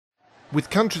With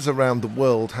countries around the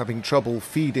world having trouble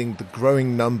feeding the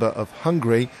growing number of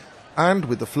hungry, and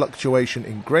with the fluctuation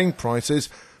in grain prices,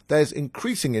 there's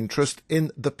increasing interest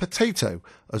in the potato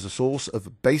as a source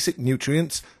of basic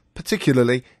nutrients,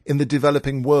 particularly in the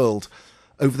developing world.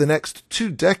 Over the next 2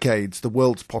 decades, the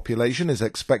world's population is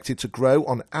expected to grow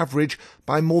on average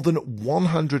by more than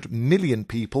 100 million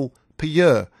people per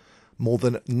year. More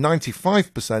than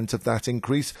 95% of that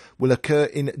increase will occur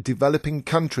in developing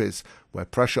countries, where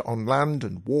pressure on land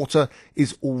and water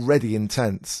is already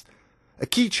intense. A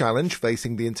key challenge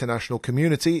facing the international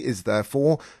community is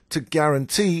therefore to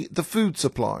guarantee the food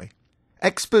supply.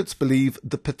 Experts believe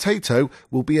the potato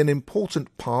will be an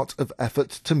important part of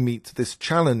efforts to meet this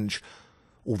challenge.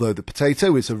 Although the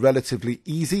potato is a relatively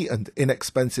easy and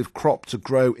inexpensive crop to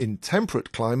grow in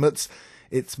temperate climates,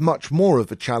 it's much more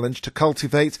of a challenge to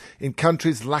cultivate in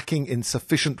countries lacking in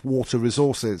sufficient water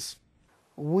resources.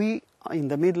 We in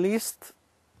the Middle East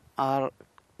are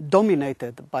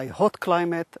dominated by hot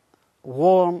climate,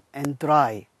 warm and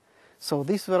dry. So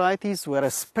these varieties were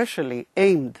especially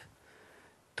aimed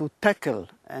to tackle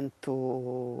and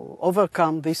to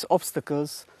overcome these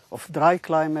obstacles of dry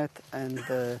climate and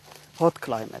hot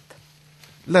climate.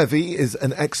 Levi is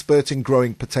an expert in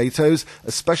growing potatoes,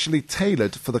 especially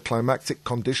tailored for the climatic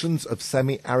conditions of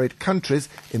semi-arid countries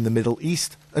in the Middle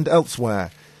East and elsewhere.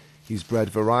 He's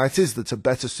bred varieties that are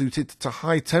better suited to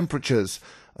high temperatures,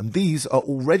 and these are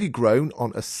already grown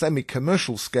on a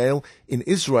semi-commercial scale in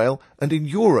Israel and in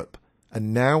Europe,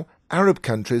 and now Arab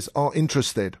countries are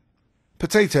interested.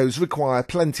 Potatoes require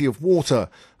plenty of water,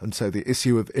 and so the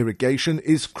issue of irrigation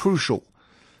is crucial.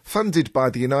 Funded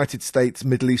by the United States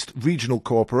Middle East Regional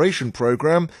Cooperation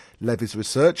Program, Levi's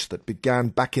research that began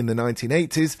back in the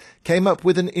 1980s came up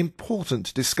with an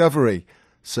important discovery.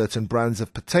 Certain brands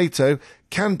of potato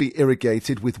can be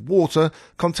irrigated with water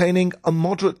containing a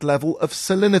moderate level of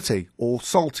salinity or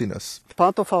saltiness.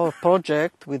 Part of our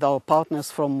project with our partners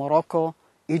from Morocco,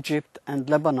 Egypt and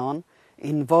Lebanon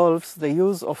involves the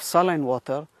use of saline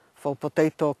water for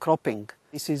potato cropping.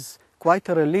 This is quite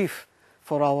a relief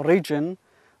for our region,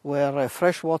 where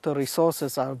freshwater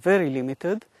resources are very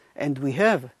limited, and we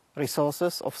have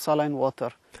resources of saline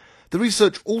water. The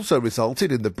research also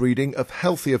resulted in the breeding of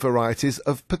healthier varieties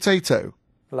of potato.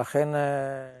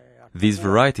 These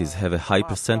varieties have a high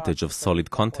percentage of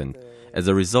solid content. As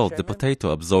a result, the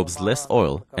potato absorbs less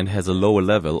oil and has a lower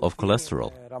level of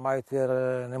cholesterol.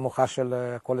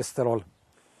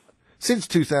 Since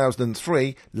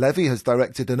 2003, Levi has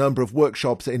directed a number of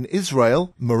workshops in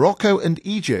Israel, Morocco and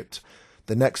Egypt.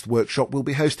 The next workshop will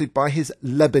be hosted by his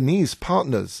Lebanese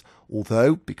partners,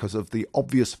 although, because of the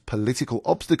obvious political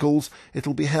obstacles,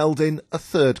 it'll be held in a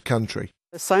third country.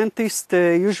 Scientists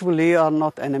usually are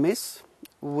not enemies.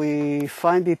 We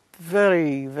find it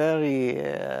very, very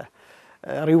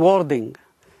rewarding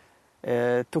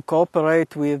to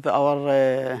cooperate with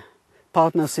our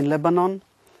partners in Lebanon.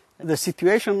 The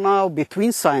situation now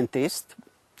between scientists,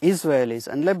 Israelis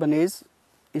and Lebanese,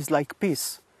 is like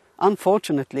peace.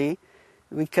 Unfortunately,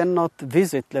 we cannot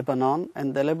visit Lebanon,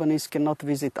 and the Lebanese cannot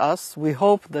visit us. We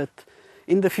hope that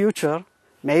in the future,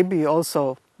 maybe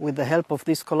also with the help of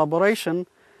this collaboration,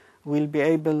 we'll be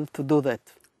able to do that.